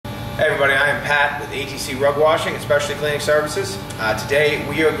Hey everybody, I am Pat with ATC Rug Washing and Specialty Cleaning Services. Today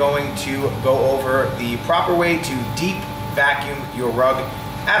we are going to go over the proper way to deep vacuum your rug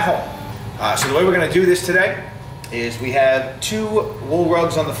at home. So the way we're going to do this today is we have two wool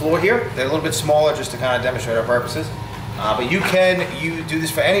rugs on the floor here. They're a little bit smaller just to kind of demonstrate our purposes. But you do this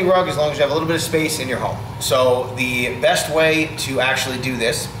for any rug as long as you have a little bit of space in your home. So the best way to actually do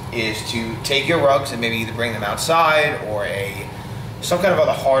this is to take your rugs and maybe either bring them outside or some kind of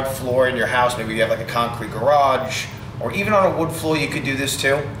other hard floor in your house. Maybe you have like a concrete garage, or even on a wood floor you could do this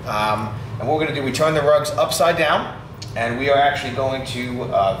too. And what we're going to do, we turn the rugs upside down, and we are actually going to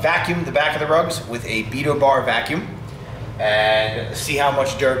vacuum the back of the rugs with a beater bar vacuum and see how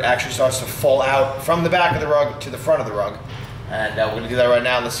much dirt actually starts to fall out from the back of the rug to the front of the rug. And we're going to do that right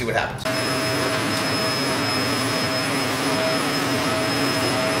now, and let's see what happens.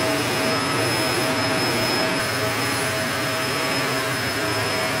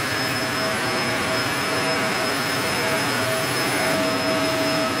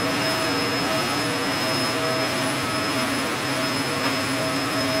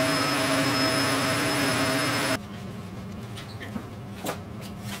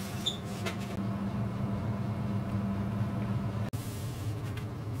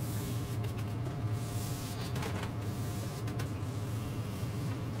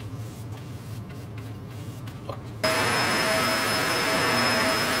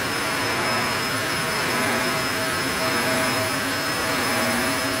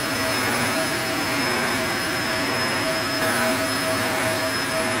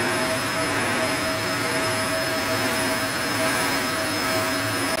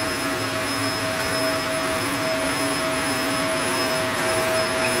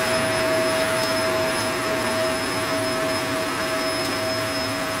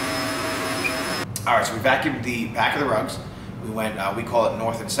 All right, so we vacuumed the back of the rugs. We went, we call it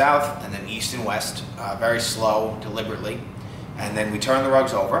north and south, and then east and west, very slow, deliberately. And then we turned the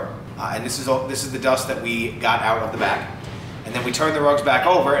rugs over, and this is the dust that we got out of the back. And then we turned the rugs back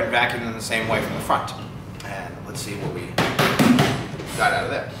over and vacuumed them the same way from the front. And let's see what we got out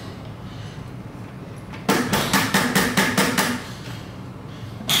of there.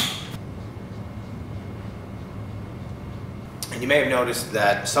 You may have noticed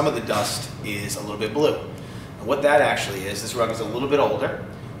that some of the dust is a little bit blue. And what that actually is, this rug is a little bit older,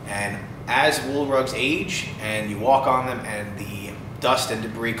 and as wool rugs age and you walk on them and the dust and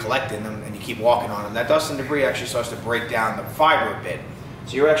debris collect in them and you keep walking on them, that dust and debris actually starts to break down the fiber a bit.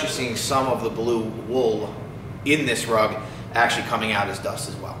 So you're actually seeing some of the blue wool in this rug actually coming out as dust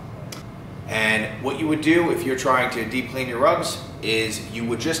as well. And what you would do if you're trying to deep clean your rugs is you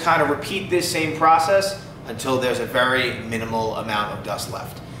would just kind of repeat this same process until there's a very minimal amount of dust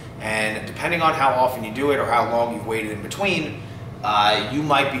left. And depending on how often you do it or how long you've waited in between, you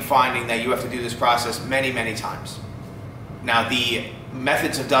might be finding that you have to do this process many, many times. Now, the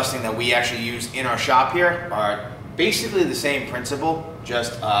methods of dusting that we actually use in our shop here are basically the same principle,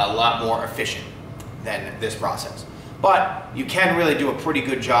 just a lot more efficient than this process. But you can really do a pretty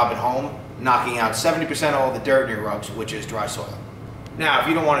good job at home knocking out 70% of all the dirt in your rugs, which is dry soil. Now, if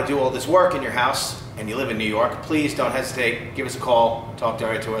you don't want to do all this work in your house and you live in New York, please don't hesitate. Give us a call, talk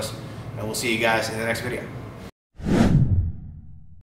direct to us, and we'll see you guys in the next video.